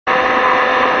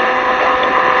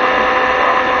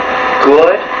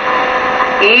Good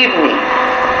evening.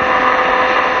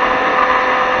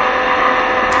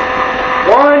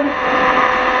 One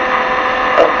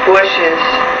of Bush's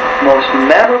most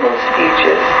memorable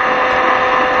speeches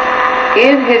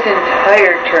in his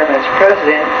entire term as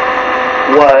president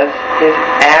was his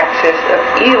Axis of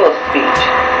Evil speech.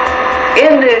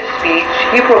 In this speech,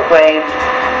 he proclaimed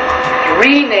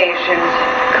 3 nations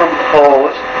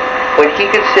composed what he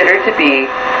considered to be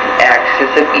the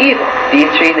Axis of Evil. These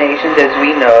 3 nations, as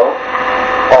we know,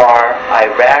 are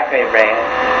Iraq, Iran,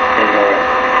 and North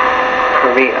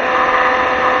Korea.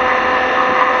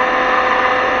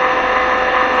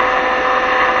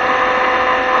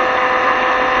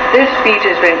 This speech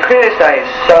has been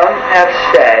criticized. Some have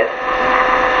said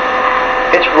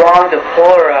it's wrong to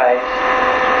polarize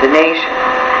the nation.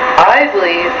 I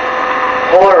believe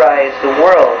polarize the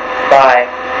world by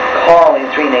calling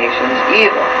 3 nations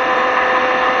evil.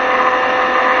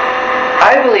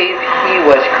 I believe he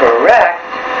was correct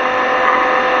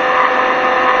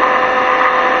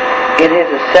in his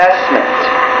assessment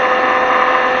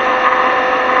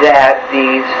that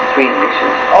these 3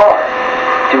 nations are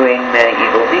doing many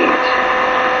evil deeds.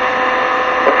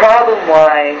 The problem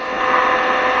lies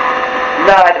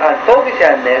not on focusing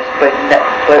on this,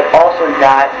 but also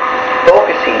not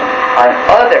focusing on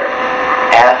other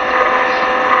aspects.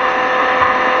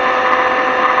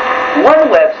 One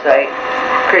website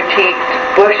critiqued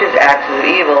Bush's Axis of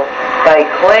Evil by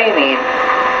claiming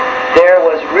there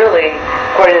was really,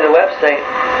 according to the website,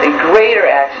 a greater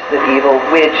Axis of Evil,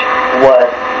 which was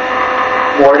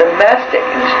more domestic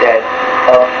instead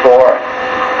of foreign.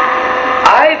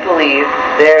 I believe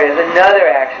there is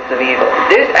another Axis of Evil.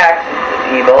 This Axis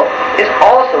of Evil is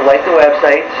also, like the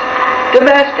websites,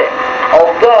 domestic.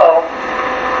 Although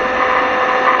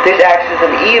this Axis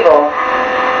of Evil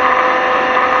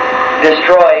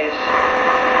destroys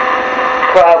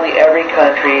probably every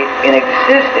country in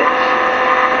existence.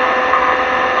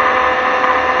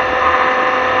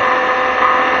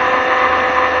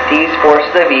 These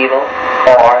forces of evil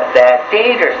are that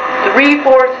dangerous. 3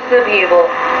 forces of evil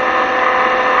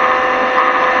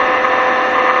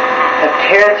have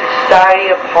teared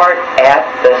society apart at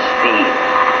the seams.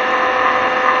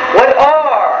 What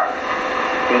are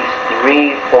these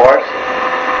 3 forces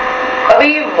of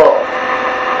evil?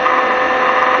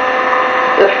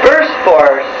 The first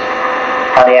force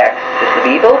on the axis of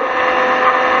evil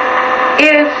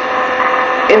is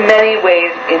in many ways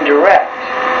indirect.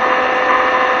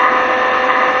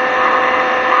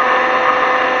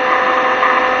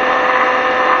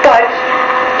 But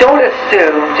don't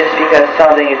assume just because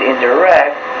something is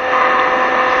indirect,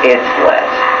 it's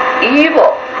less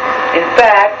evil. In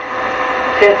fact,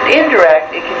 since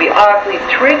indirect, it can be awfully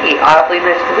tricky, awfully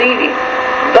misleading.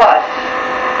 Thus,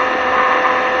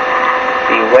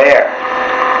 beware.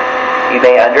 You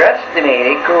may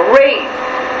underestimate it greatly.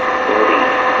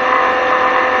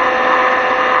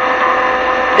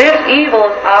 This evil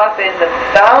is often the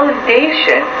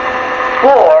foundation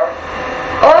for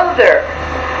other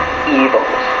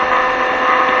evils.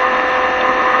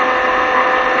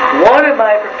 One of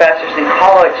my professors in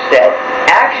college said,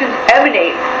 actions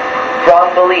emanate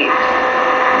from beliefs.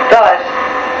 Thus,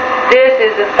 this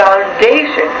is the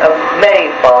foundation of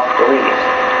many false beliefs.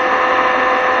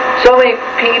 So many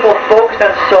people focus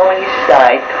on so many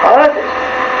side causes.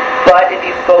 But if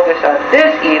you focus on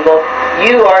this evil,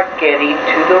 you are getting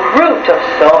to the root of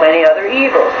so many other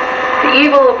evils. The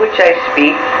evil of which I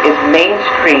speak is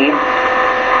mainstream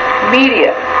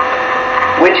media,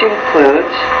 which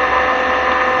includes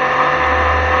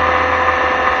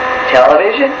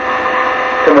television,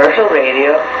 commercial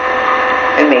radio,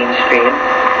 and mainstream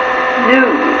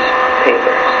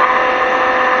newspapers.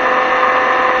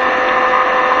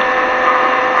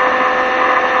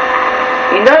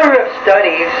 A number of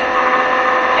studies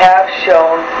have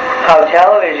shown how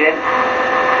television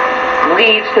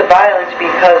leads to violence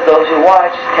because those who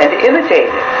watch tend to imitate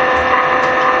it.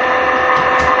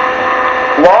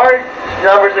 Large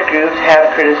numbers of groups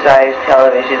have criticized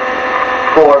television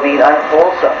for being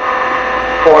unwholesome,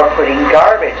 for putting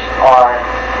garbage on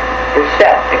the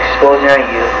set, exposing our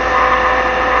youth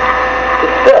to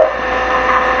filth.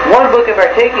 One book in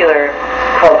particular,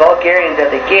 called Vulgarians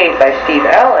at the Gate by Steve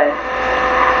Allen,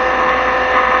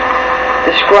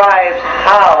 describes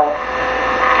how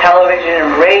television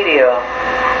and radio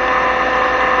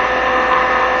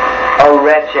are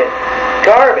wretched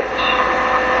garbage.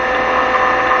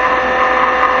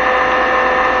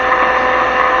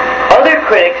 Other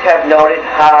critics have noted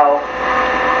how,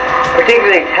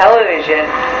 particularly television,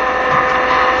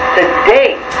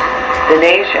 sedates the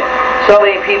nation. So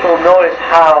many people notice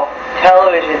how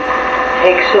television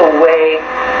takes away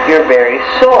your very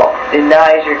soul,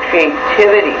 denies your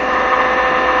creativity.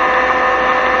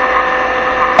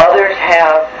 Others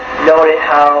have noted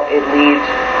how it leads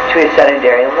to a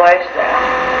sedentary lifestyle.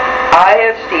 I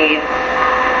have seen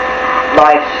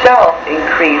myself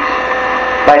increase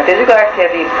my physical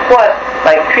activity plus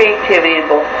my creativity in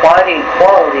both quantity and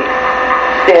quality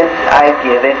since I've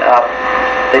given up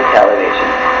the television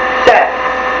set.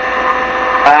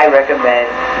 I recommend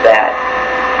that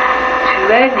to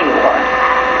anyone.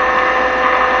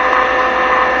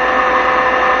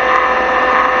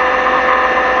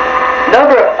 A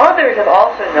number of others have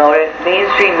also noted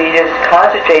mainstream media is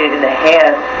concentrated in the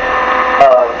hands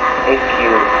of a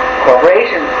few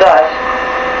corporations. Thus,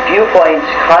 viewpoints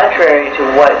contrary to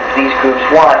what these groups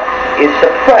want is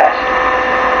suppressed.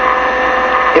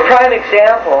 A prime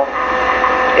example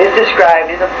is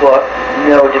described in the book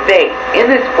No Debate.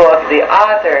 In this book, the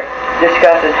author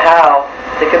discusses how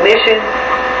the Commission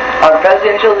on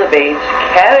Presidential Debates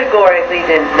categorically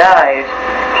denies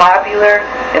popular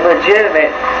and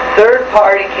legitimate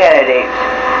third-party candidates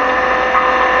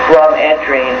from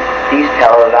entering these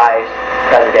televised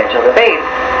presidential debates.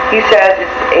 He says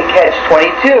it's a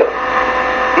catch-22.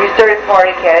 These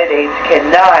third-party candidates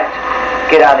cannot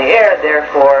get on the air,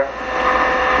 therefore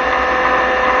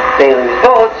they lose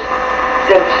votes.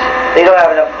 Since they don't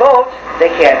have enough votes, they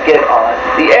can't get on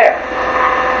the air.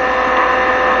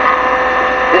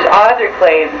 This author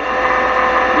claims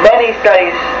many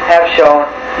studies have shown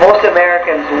most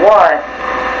Americans want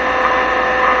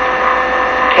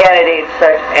candidates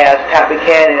such as Pat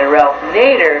Buchanan and Ralph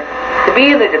Nader to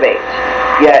be in the debates,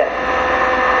 yet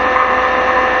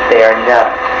they are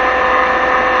not.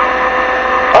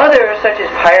 Others, such as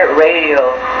pirate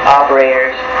radio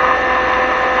operators,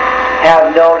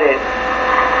 have noted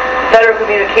the Federal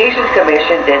Communications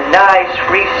Commission denies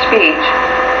free speech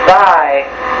by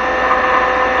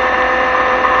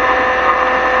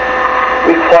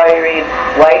requiring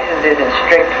licenses and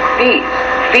strict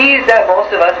fees that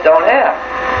most of us don't have.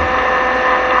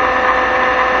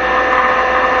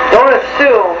 Don't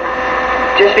assume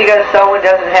just because someone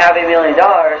doesn't have $1 million,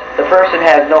 the person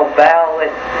has no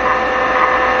valid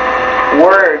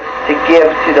words to give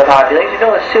to the population.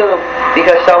 Don't assume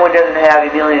because someone doesn't have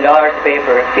 $1 million to pay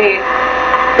for a fee,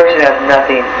 the person has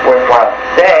nothing worthwhile to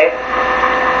say.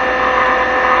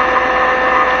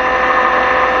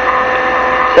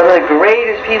 Some of the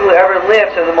greatest people who ever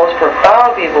lived, some of the most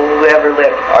profound people who ever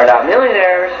lived are not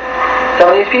millionaires. Some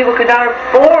of these people could not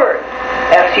afford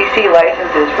FCC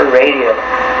licenses for radio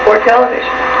or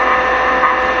television.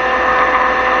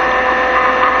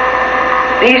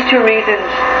 These two reasons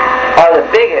are the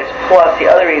biggest, plus the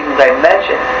other reasons I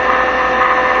mentioned.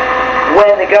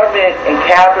 When the government and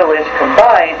capitalists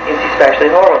combine, it's especially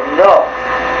horrible. No,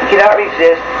 you cannot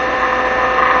resist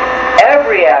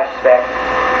every aspect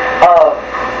of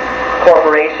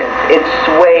corporations. It's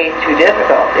way too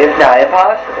difficult, if not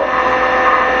impossible.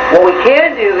 What we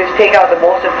can do is take out the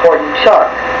most important chunk.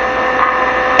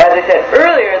 As I said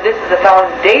earlier, this is the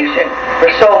foundation for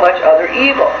so much other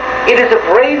evil. It is a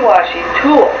brainwashing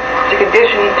tool. It's a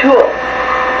conditioning tool.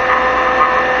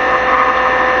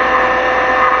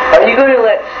 Are you going to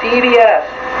let CBS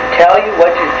tell you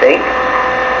what you think?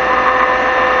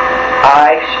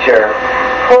 I sure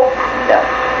hope not.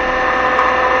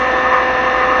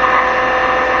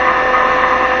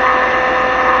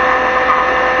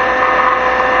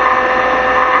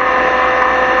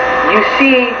 You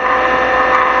see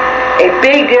a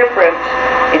big difference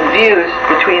in views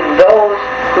between those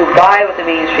who buy what the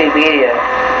mainstream media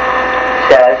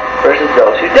says versus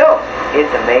those who don't.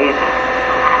 It's amazing.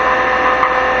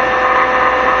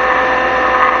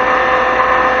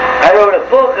 I wrote a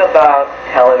book about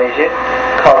television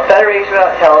called Federation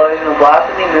About Television, The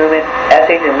Blossoming Movement,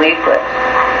 Essays and Leaflets.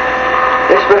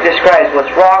 This book describes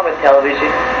what's wrong with television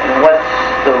and what's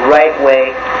the right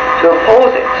way to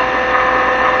oppose it.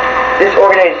 This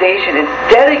organization is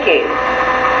dedicated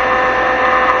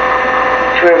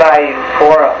to providing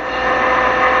forums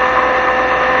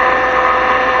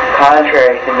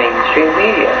contrary to mainstream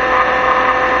media.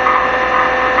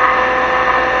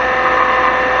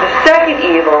 The second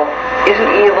evil is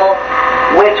an evil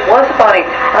which once upon a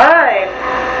time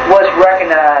was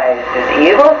recognized as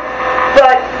evil,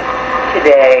 but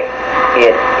today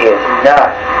it is not.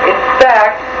 In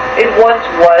fact, it once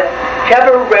was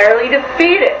temporarily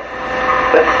defeated.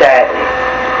 But sadly,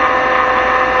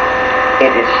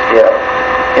 it is still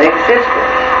in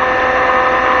existence.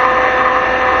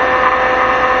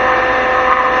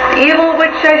 The evil of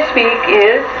which I speak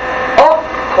is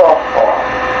alcohol.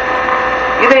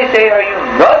 You may say, are you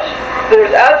nuts?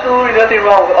 There's absolutely nothing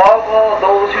wrong with alcohol.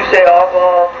 Those who say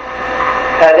alcohol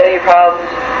has any problems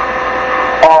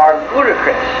are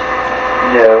ludicrous.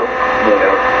 No.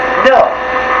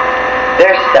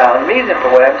 There's sound reason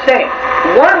for what I'm saying.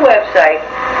 One website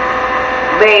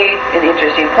made an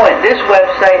interesting point. This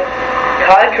website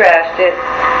contrasted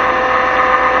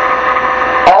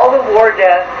all the war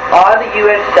deaths on the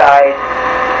U.S. side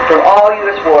from all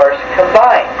U.S. wars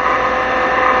combined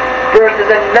versus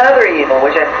another evil,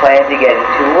 which I plan to get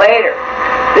into later.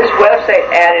 This website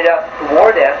added up the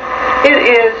war deaths. It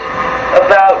is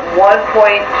about 1.2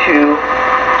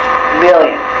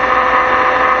 million.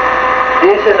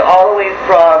 This is all the way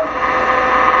from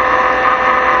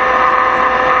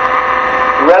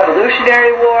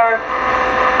Revolutionary War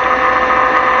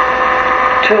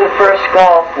to the First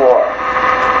Gulf War.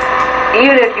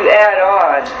 Even if you add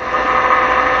on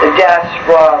the deaths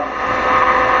from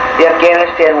the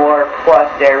Afghanistan War plus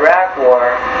the Iraq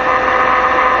War,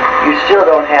 you still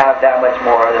don't have that much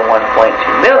more than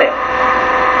 1.2 million.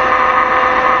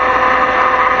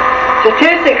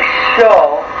 Statistics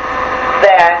show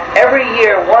that every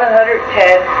year 110,000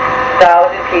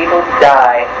 people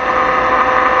die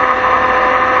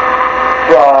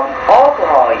from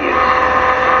alcohol use.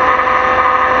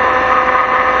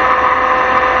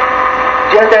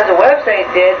 Just as the website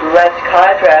did, let's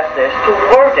contrast this to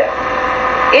war deaths.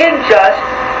 In just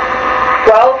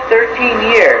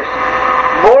 12-13 years,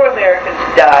 more Americans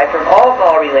die from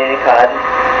alcohol-related causes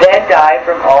than die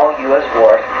from all U.S.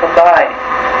 wars combined.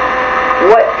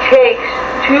 What takes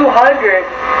 200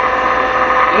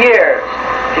 years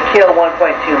to kill 1.2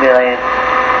 million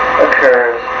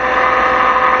occurs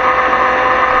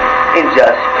in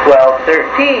just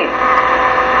 12-13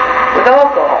 with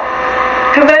alcohol.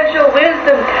 Conventional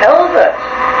wisdom tells us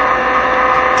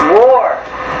war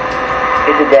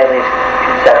is the deadliest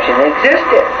conception that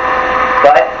existed.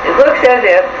 But it looks as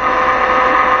if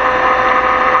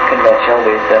conventional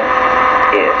wisdom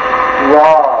is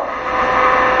wrong.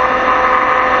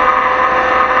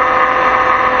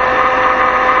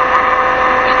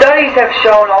 Studies have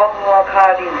shown alcohol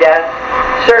causing death,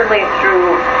 certainly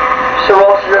through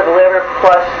cirrhosis of the liver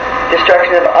plus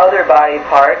destruction of other body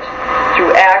parts,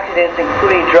 through accidents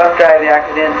including drunk driving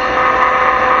accidents,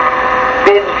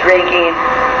 binge drinking,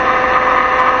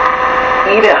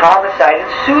 even homicide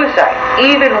and suicide.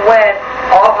 Even when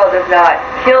alcohol does not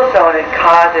kill someone, it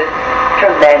causes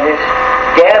tremendous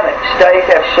damage. Studies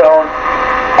have shown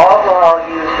alcohol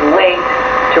use linked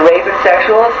to rape and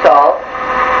sexual assault,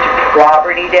 to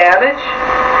property damage,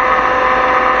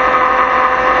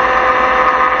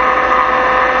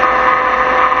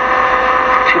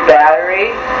 to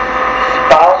battery,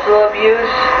 spousal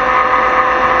abuse,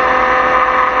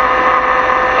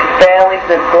 to families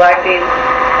neglecting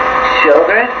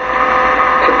children,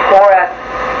 to poor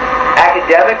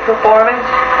academic performance,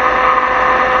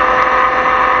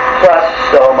 plus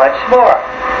so much more.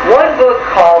 One book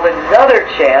called Another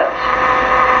Chance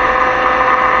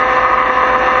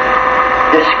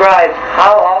describes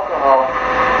how alcohol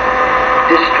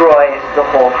destroys the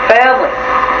whole family.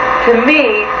 To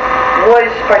me, what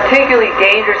is particularly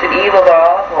dangerous and evil about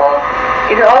alcohol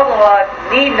is that alcohol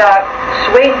need not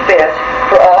swing fists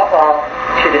for alcohol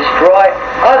to destroy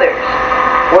others.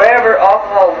 Wherever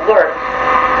alcohol lurks,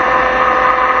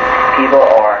 people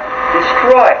are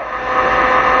destroyed.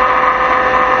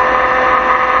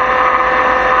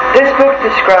 This book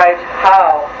describes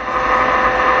how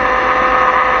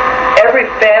every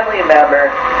family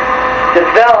member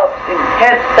develops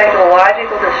intense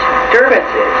psychological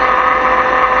disturbances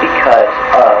because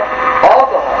of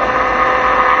alcohol.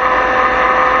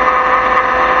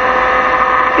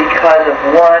 Because of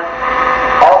one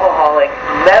alcoholic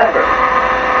member.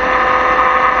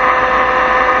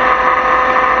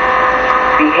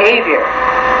 Behavior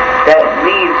that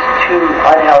leads to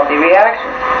unhealthy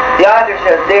reactions. The author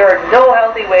says there are no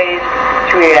healthy ways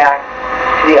to react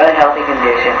to the unhealthy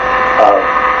condition of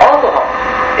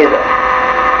alcoholism.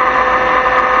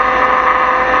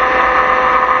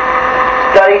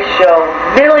 Studies show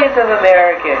millions of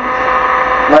Americans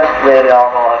must live in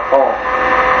alcoholic homes.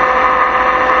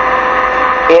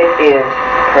 It is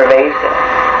pervasive.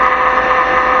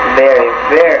 Very,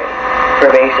 very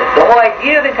pervasive. The whole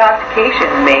idea of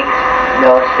intoxication makes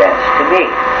no sense to me.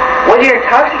 When you're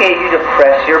intoxicated, you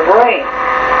depress your brain.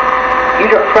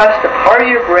 You depress the part of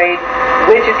your brain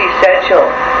which is essential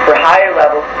for higher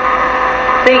level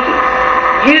thinking.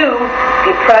 You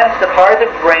depress the part of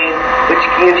the brain which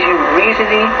gives you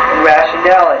reasoning and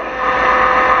rationality.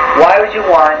 Why would you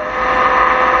want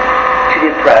to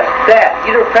depress that?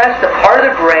 You depress the part of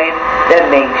the brain that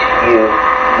makes you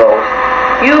most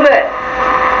human.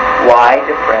 Why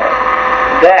depress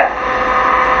that?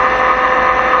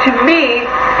 To me,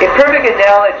 A perfect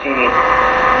analogy,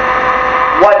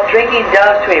 what drinking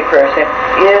does to a person,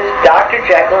 is Dr.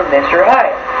 Jekyll and Mr.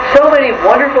 Hyde. So many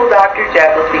wonderful Dr.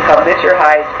 Jekylls become Mr.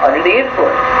 Hydes under the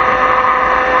influence.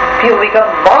 People become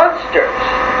monsters.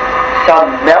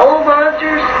 Some mellow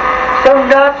monsters, some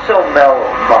not so mellow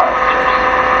monsters.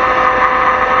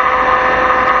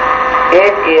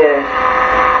 It is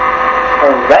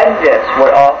horrendous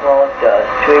what alcohol does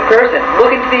to a person.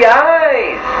 Look into the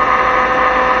eyes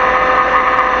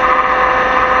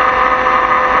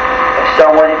of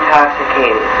someone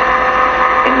intoxicated,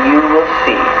 and you will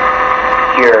see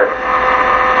your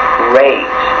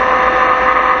rage.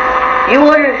 You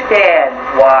will understand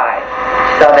why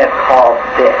some have called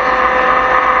this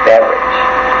beverage,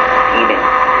 even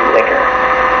liquor.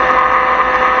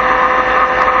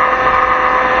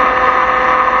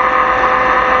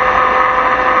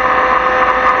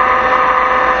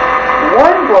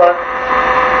 One book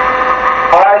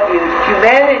argued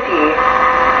humanity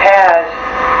has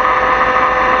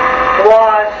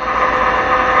flaws,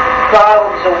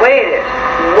 problems await it.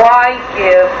 Why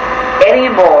give any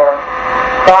more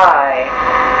by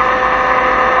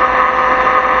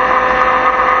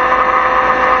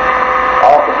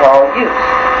alcohol use?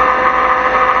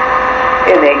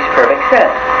 It makes perfect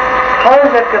sense.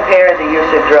 Tons have compared the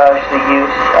use of drugs to the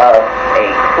use of a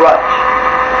crutch.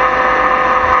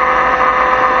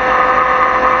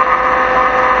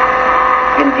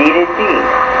 Indeed, indeed.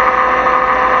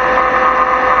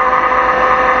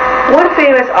 One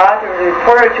famous author is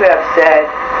reported to have said,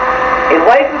 "A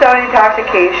life without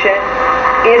intoxication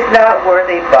is not worth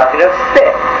a bucket of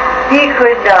spit." He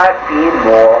could not be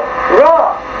more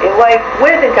wrong. A life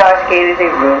with intoxication is a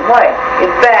ruined life.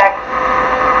 In fact,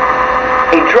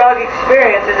 a drug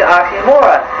experience is an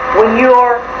oxymoron. When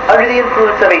you're under the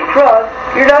influence of a drug,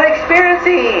 you're not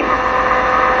experiencing.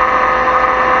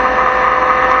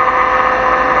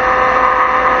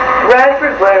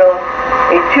 Bradford Whittle,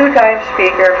 a two-time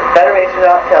speaker for Federation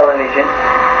Without Television,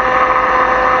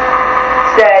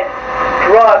 said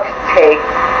drugs take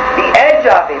the edge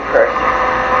off a person.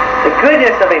 The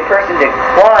goodness of a person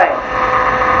declines.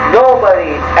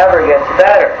 Nobody ever gets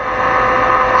better.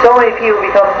 So many people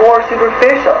become more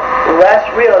superficial, less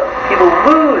real. People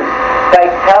lose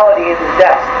vitality and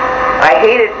zest. I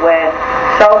hate it when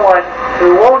someone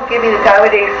who won't give me the time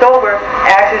of day sober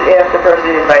acts as if the person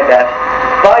is my best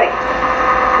buddy.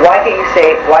 Why can't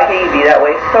you be that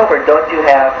way sober? Don't you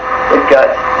have the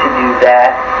guts to do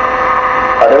that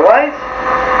otherwise?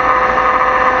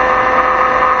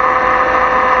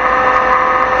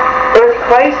 Earth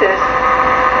Crisis,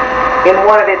 in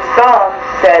one of its songs,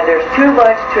 said there's too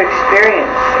much to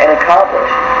experience and accomplish.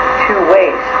 Two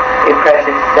ways, a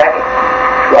precious second,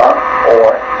 drunk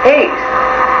or haze.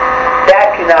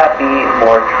 That cannot be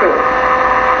more true.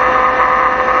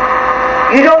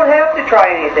 You don't have to try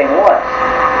anything once.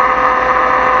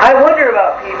 I wonder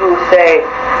about people who say,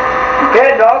 you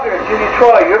can't knock it until you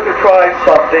try. You have to try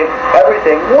something,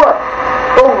 everything once.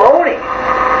 Baloney.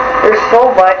 There's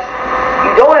so much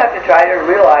you don't have to try to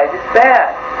realize it's bad.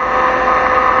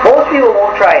 Most people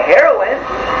won't try heroin.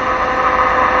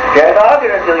 You can't knock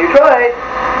it until you try it.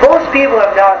 Most people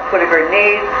have not put a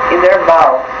grenade in their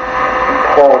mouth and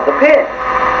pulled the pin.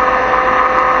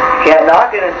 You can't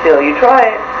knock it until you try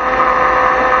it.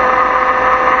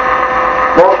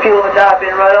 Most people have not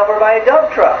been run over by a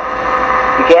dump truck.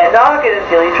 You can't knock it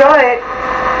until you try it.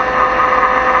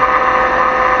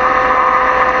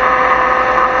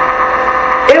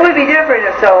 It would be different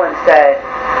if someone said,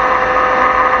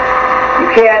 you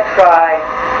can't try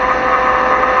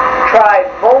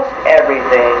most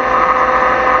everything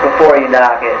before you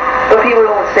knock it. But people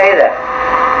don't say that.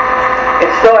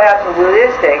 It's so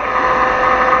absolutistic,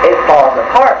 it falls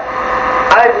apart.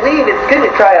 I believe it's good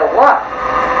to try a lot.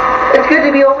 It's good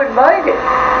to be open-minded.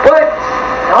 But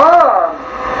some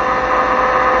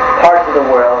parts of the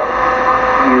world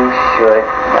you should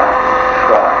not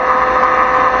try.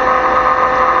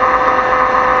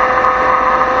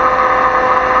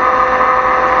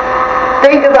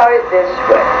 Think about it this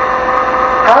way.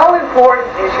 How important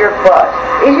is your bus?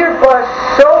 Is your bus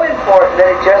so important that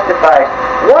it justifies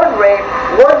one rape,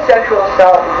 one sexual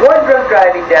assault, one drunk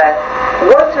driving death,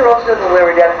 one cirrhosis of the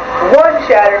liver death, one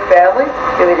shattered family?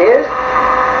 If it is,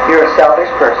 you're a selfish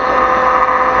person.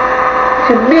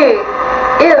 To me,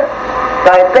 if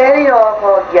by banning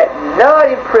alcohol yet not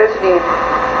imprisoning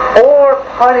or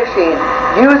punishing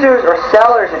users or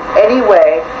sellers in any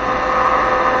way,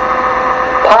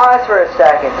 pause for a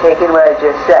second, taking what I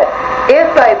just said.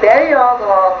 If by banning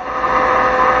alcohol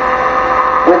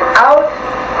without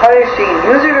punishing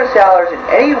users or sellers in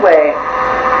any way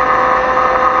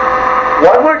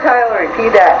One more time, I'll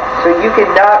repeat that, so you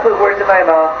cannot put words in my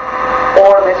mouth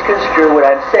or misconstrue what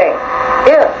I'm saying.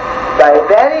 If, by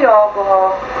banning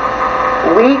alcohol,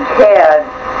 we can,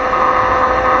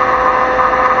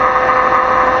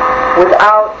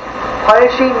 without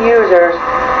punishing users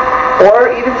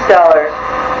or even sellers,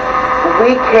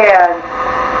 we can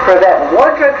prevent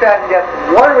one drug trafficking death,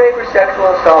 one rape or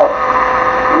sexual assault,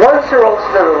 one cirrhosis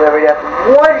of the liver death,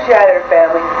 one shattered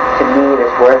family. To me, it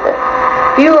is worth it.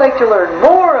 If you'd like to learn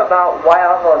more about why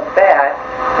alcohol is bad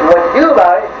and what to do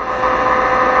about it,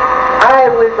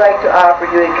 I would like to offer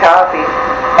you a copy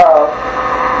of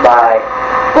my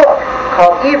book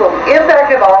called Evil: The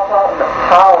Impact of Alcohol and the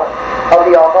Power of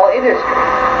the Alcohol Industry.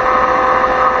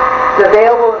 It's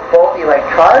available in both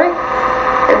electronic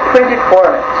and printed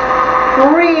formats.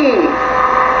 Free!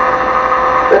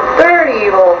 The third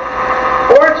evil,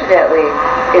 fortunately,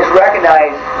 is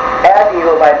recognized as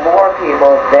evil by more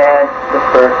people than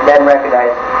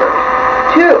recognize the first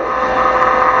two.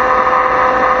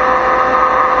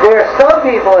 There are some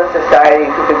people in society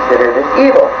who consider this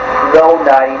evil, though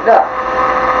not enough.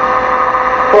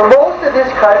 For most of this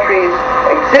country's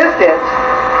existence,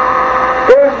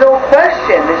 there was no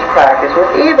question this practice was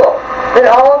evil. Then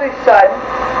all of a sudden,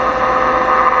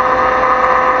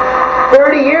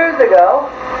 30 years ago,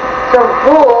 some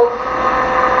fools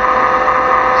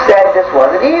said this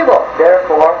wasn't evil.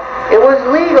 Therefore, it was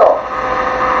legal.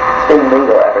 It's been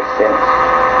legal ever since.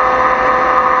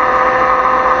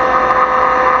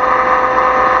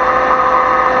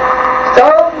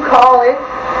 Some call it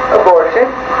abortion.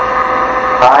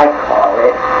 I call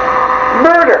it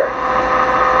murder.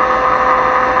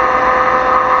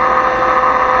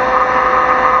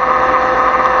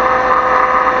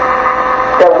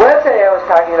 The website I was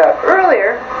talking about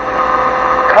earlier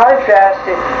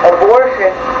contrasted abortion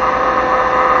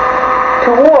to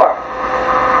war.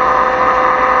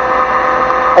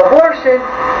 Abortion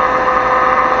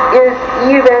is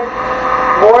even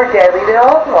more deadly than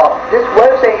alcohol. This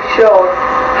website showed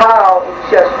how in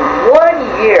just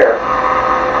 1 year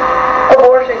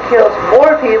abortion kills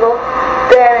more people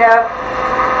than have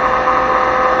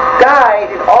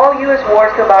died in all U.S. wars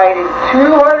combined in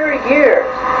 200 years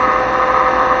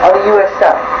on the U.S.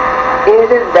 side.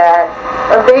 Isn't that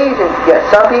amazing? Yet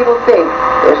some people think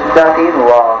there's nothing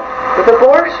wrong with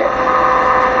abortion.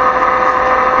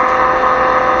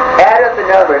 Add up the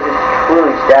numbers, it's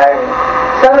truly staggering.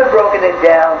 Some have broken it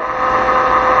down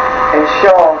and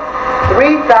shown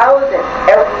 3,000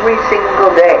 every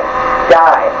single day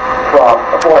die from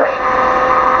abortion.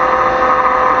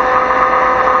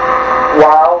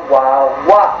 Wow, wow,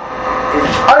 wow.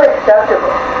 It's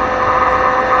unacceptable.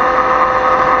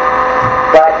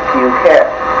 But few care.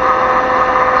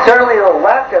 Certainly the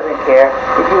left doesn't care.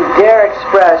 If you dare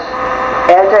express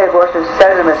anti-abortion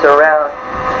sentiments around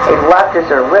a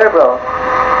leftist or liberal,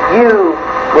 you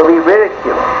will be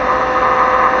ridiculed.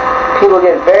 People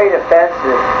get very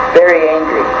defensive, very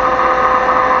angry.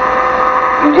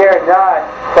 You dare not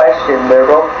question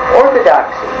liberal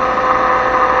orthodoxy.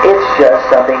 It's just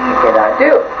something you cannot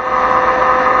do.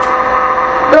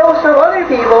 Though some other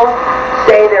people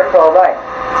say they're pro-life.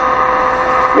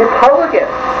 Republicans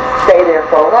say they're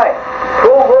pro-life.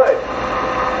 Pro-wood.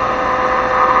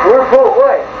 We're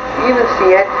pro-wood. You even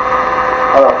see it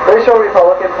on the official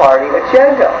Republican Party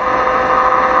agenda.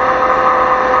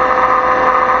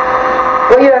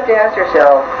 Well, you have to ask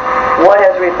yourself, what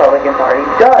has the Republican Party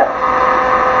done?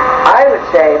 I would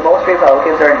say most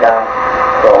Republicans are not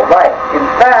pro-life. In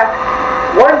fact,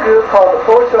 one group called the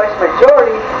Pro-Choice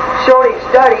Majority showed a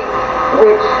study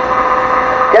which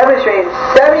demonstrated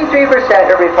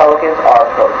 73% of Republicans are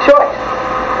pro-choice.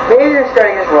 Maybe the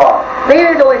study is wrong.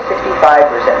 Maybe it's only 65%.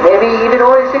 Maybe even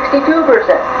only 62%.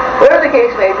 Whatever the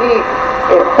case may be,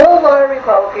 a whole lot of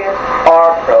Republicans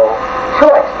are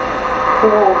pro-choice,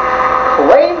 who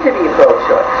claim to be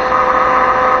pro-choice.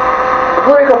 The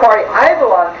political party I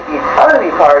belong to, the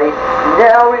Autonomy Party,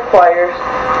 now requires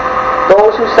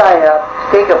those who sign up to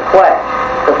take a pledge.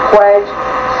 The pledge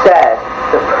says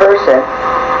the person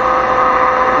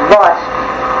must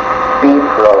be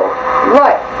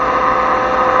pro-life.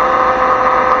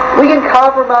 We can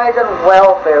compromise on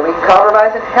welfare. We can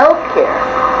compromise on health care.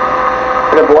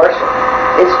 But abortion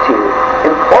is too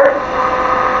important.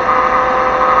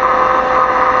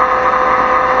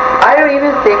 I don't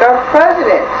even think our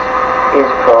president is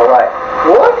pro-life.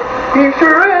 What? He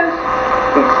sure is.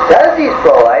 He says he's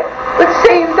pro-life, but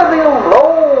saying something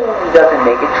alone doesn't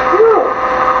make it true.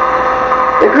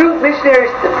 The group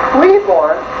Missionaries to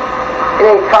Cleveland, in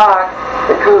a talk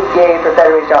the group gave for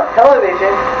Federation on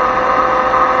Television,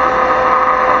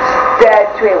 said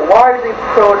to a largely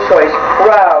pro-choice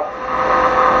crowd,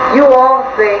 You all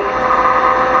think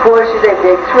Bush is a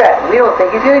big threat. We don't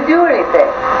think he's going to do anything.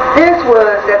 This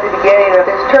was at the beginning of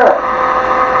his term,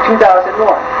 2001.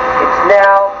 It's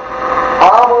now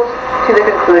almost to the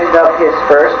conclusion of his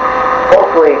first,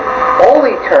 hopefully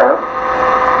only term.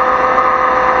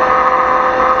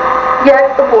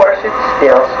 Yet abortion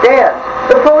still stands.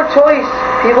 The pro-choice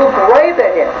people gripe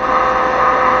at him.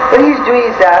 But he's doing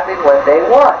exactly what they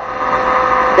want.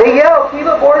 They yell, keep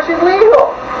abortion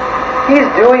legal. He's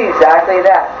doing exactly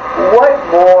that. What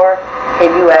more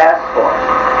can you ask for?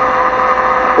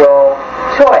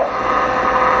 Pro-choice.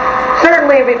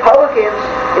 Certainly Republicans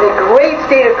in a great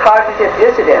state of cognitive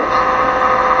dissonance.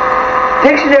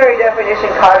 Dictionary definition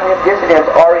cognitive dissonance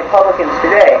are Republicans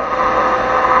today.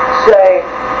 Say,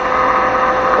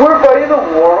 we're fighting the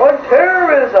war on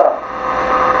terrorism.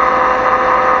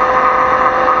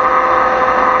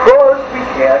 Thus, we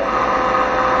can't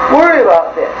worry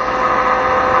about this.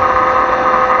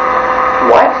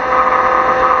 What?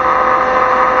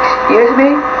 Excuse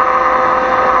me?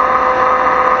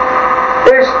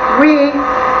 There's three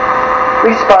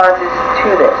responses to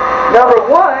this. Number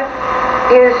one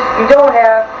is you don't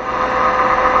have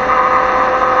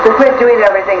to quit doing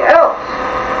everything else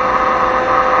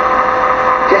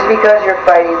just because you're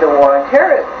fighting the war on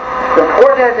terrorism.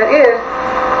 Important as it is,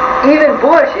 even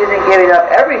Bush isn't giving up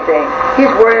everything.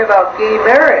 He's worried about gay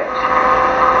marriage,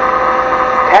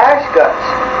 tax cuts,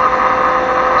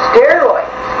 steroids.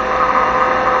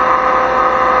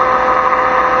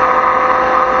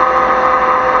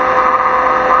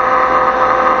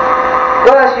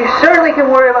 Thus, you certainly can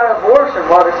worry about abortion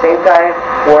while at the same time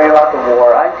worrying about the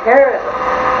war on terrorism.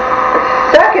 The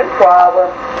second problem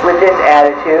with this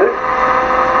attitude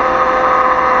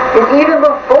is even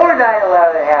before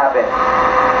 9/11 happened,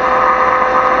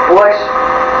 Bush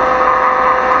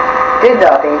did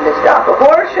nothing to stop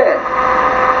abortion.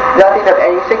 Nothing of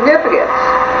any significance.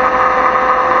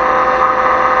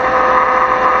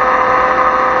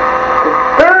 The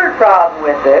third problem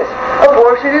with this,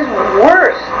 abortion is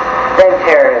worse than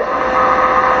terrorism.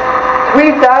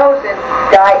 3,000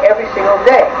 die every single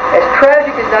day. As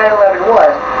tragic as 9/11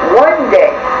 was, one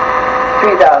day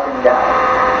 3,000 died.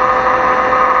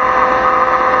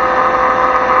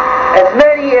 As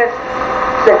many as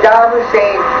Saddam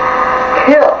Hussein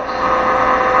kills.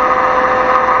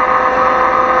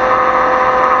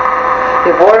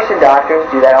 The abortion doctors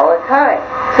do that all the time.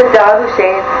 Saddam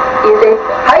Hussein is a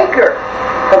hiker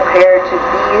compared to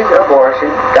these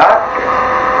abortion doctors.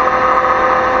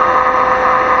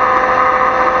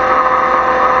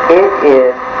 It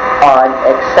is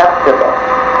unacceptable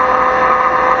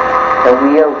that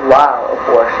we allow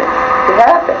abortion to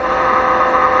happen.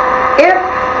 If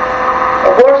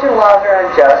abortion laws are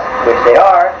unjust, which they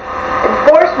are,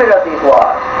 enforcement of these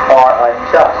laws are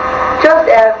unjust. Just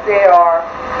as there are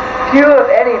few if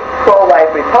any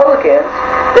pro-life Republicans,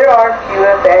 there are few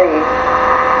if any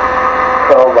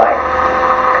pro-life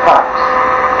cops.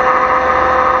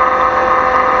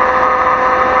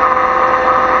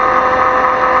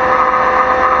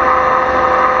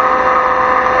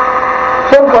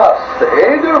 Some cops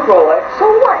say they're pro-life, so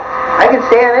what? I can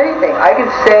say I'm anything. I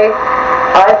can say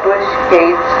I'm Bush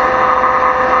Gates,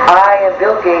 I am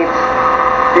Bill Gates,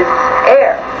 this is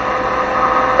air.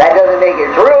 That doesn't make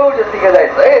it true just because I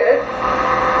say it.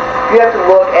 You have to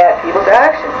look at people's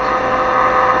actions.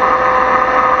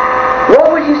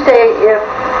 What would you say if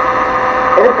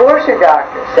an abortion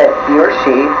doctor said he or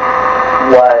she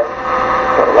was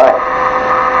pro-life?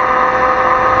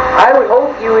 I would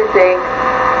hope you would think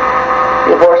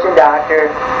the abortion doctor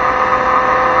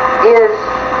is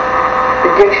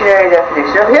the dictionary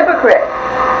definition of hypocrite,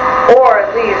 or at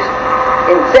least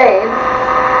insane.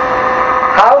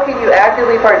 How can you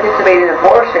actively participate in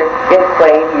abortion and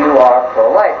claim you are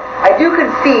pro-life? I do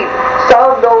concede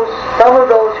some of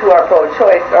those who are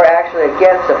pro-choice are actually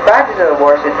against the practice of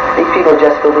abortion. These people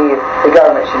just believe the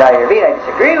government should not intervene. I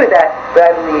disagree with that, but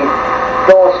I believe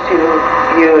those two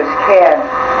views can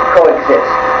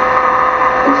coexist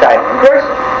inside one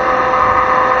person.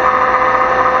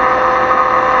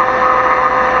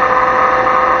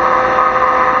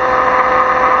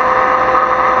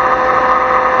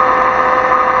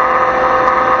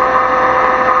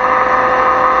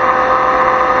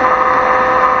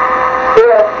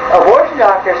 Abortion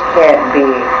doctors can't be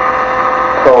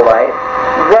pro-life,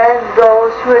 then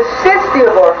those who assist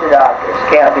the abortion doctors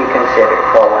can't be considered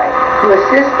pro-life. Who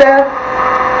assist them?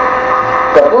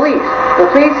 The police. The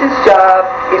police's job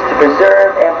is to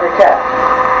preserve and protect.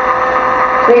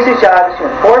 The police's job is to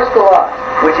enforce the laws,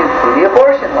 which include the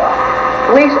abortion law.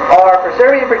 Police are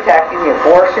preserving and protecting the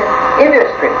abortion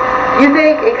industry. Do you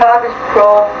think a cop is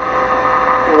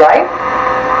pro-life?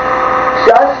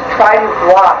 just try to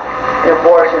block an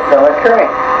abortion from occurring.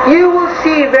 You will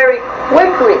see very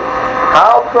quickly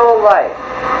how pro-life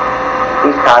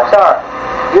these cops are.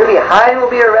 You'll be high and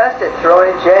will be arrested, thrown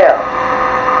in jail.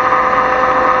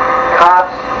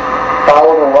 Cops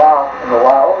follow the law and the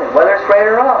law only, whether it's right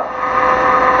or wrong.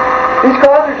 These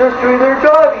cops are just doing their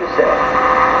job, you say.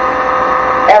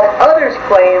 As others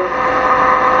claim,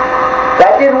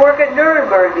 that didn't work at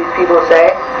Nuremberg, these people say.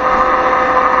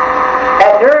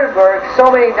 At Nuremberg, so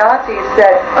many Nazis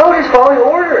said, I was just following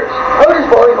orders. I was just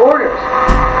following orders.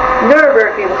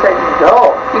 Nuremberg people said,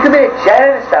 no, you committed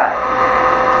genocide.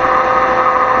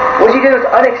 What you did was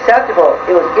unacceptable.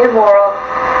 It was immoral.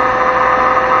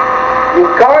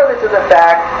 Regardless of the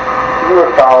fact you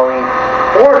were following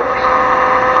orders.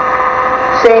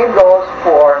 Same goes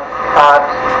for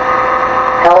cops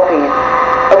helping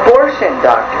abortion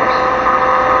doctors.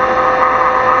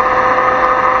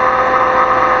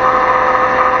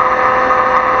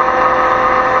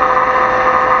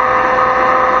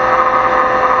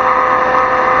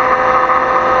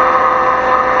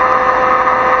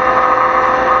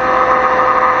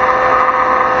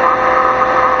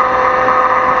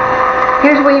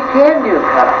 Here's what you can do,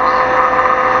 cops.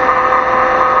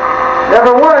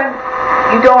 Number one,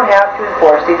 you don't have to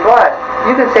enforce these laws.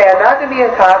 You can say, I'm not going to be a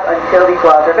cop until these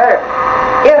laws are better.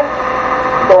 If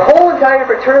the whole entire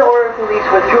Fraternal Order of Police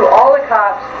withdrew all the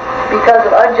cops because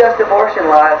of unjust abortion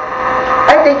laws,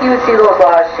 I think you would see those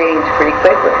laws change pretty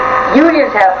quickly.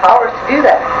 Unions have powers to do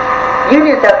that.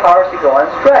 Unions have powers to go on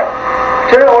strike.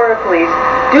 Fraternal Order of Police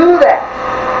do that.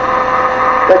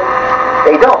 But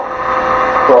they don't.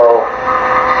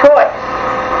 Pro-choice.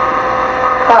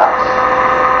 Cops.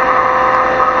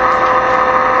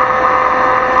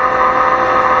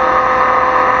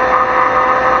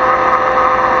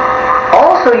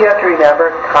 Also, you have to remember,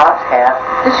 cops have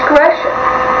discretion.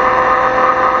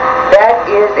 That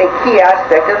is a key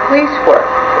aspect of police work.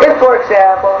 If, for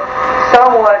example,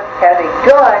 someone has a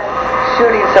gun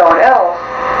shooting someone else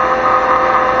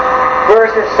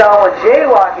versus someone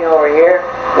jaywalking over here,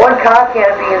 one cop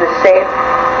can't be in the same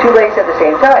two places at the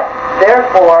same time.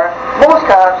 Therefore, most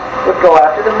cops would go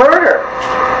after the murderer.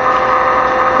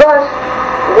 Thus,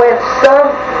 when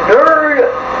some nerd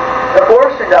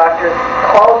abortion doctor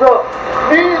calls up,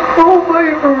 these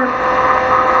pro-lifers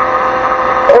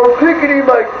are picketing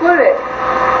my clinic,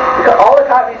 because all the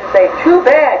cops need to say, too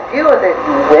bad, deal with it,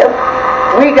 you wimp.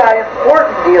 We got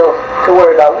important deals to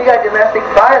worry about. We got domestic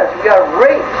violence. We got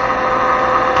rapes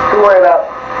to worry about.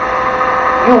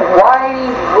 You whiny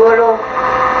little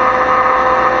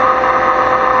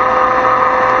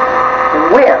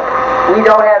wimp. We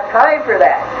don't have time for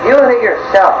that. Deal with it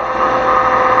yourself.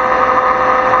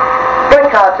 But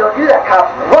cops don't do that.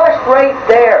 Cops rush right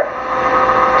there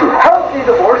to help these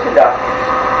abortion doctors.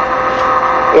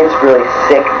 It's really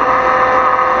sickening.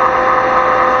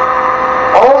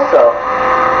 Also,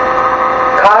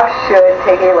 cops should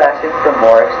take a lesson from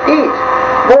Morris Dees.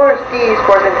 Morris Dees,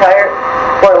 for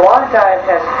a long time,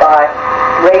 testified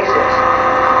racist.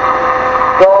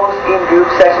 Those in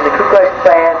groups such as the Ku Klux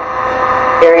Klan,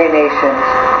 Aryan Nations,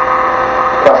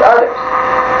 plus others.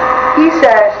 He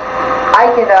says,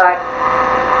 I cannot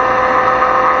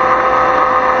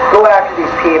go after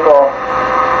these people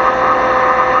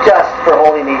just for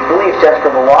holding these beliefs, just for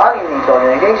belonging to these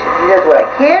organizations. He says, what I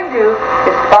can do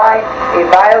is find a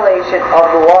violation of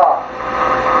the law.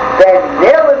 Then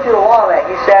nail them to the wall on that.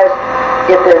 He says,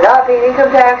 if they're not paying income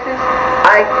taxes,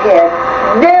 I can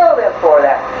nail them for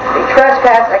that. If they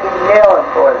trespass, I can nail them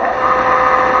for that.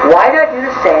 Why not do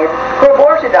the same for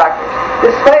abortion doctors?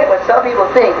 Despite what some people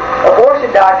think,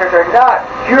 abortion doctors are not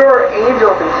pure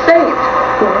angels and saints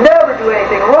who never do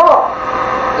anything wrong.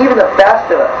 Even the best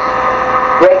of us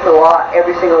break the law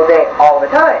every single day, all the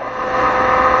time.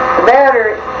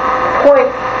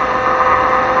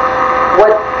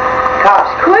 What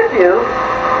cops could do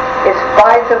is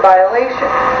find some violation.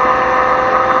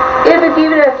 If it's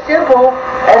even as simple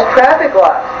as traffic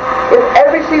laws. If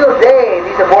every single day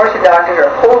these abortion doctors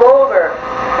are pulled over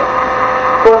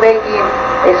for making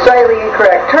a slightly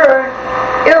incorrect turn,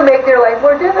 it'll make their life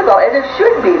more difficult, and it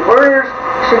should be. Murderers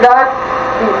should not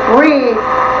be free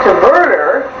to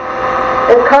murder.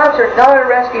 If cops are not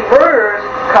arresting murderers,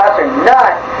 cops are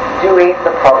not doing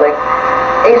the public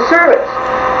a service.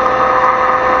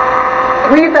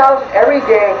 3,000 every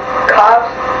day,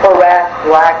 cops harass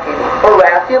black people,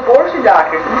 harass the abortion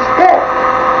doctors instead.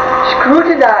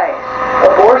 Scrutinize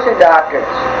abortion doctors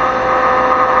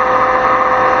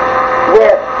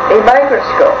with a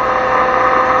microscope.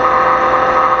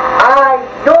 I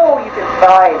know you can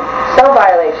find some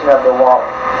violation of the law.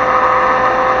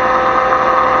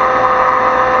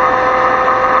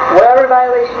 Whatever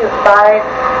whatever violation you find,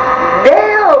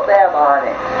 nail them on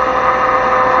it.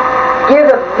 Give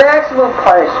them maximum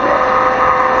punishment.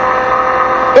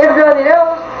 If nothing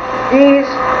else, these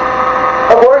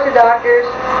abortion doctors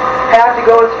have to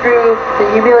go through the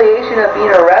humiliation of being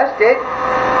arrested,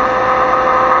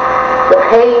 the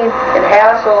pain and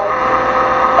hassle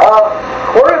of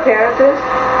court appearances.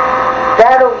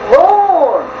 That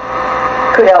alone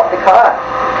could help the cause.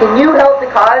 Can you help the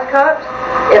cause, cops?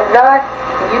 If not,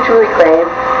 can you truly claim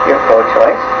you're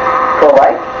pro-choice,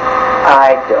 pro-life?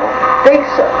 I don't think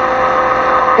so.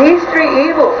 These three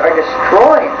evils are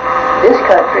destroying this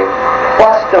country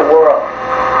plus the world.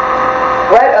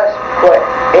 Let us put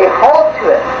a halt to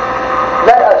it.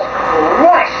 Let us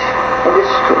crush and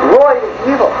destroy the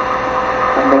evil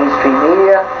of mainstream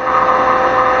media,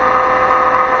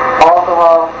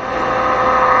 alcohol,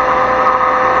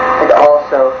 and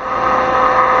also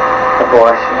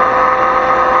abortion.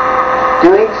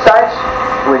 Doing such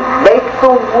would make the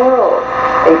world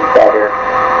a better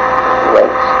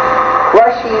place.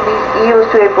 Crushing these evils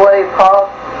to a bloody pulp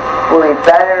will be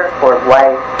better for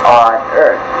life on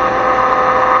earth.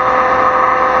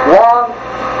 Long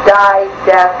die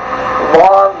death,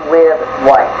 long live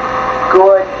life.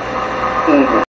 Good evening.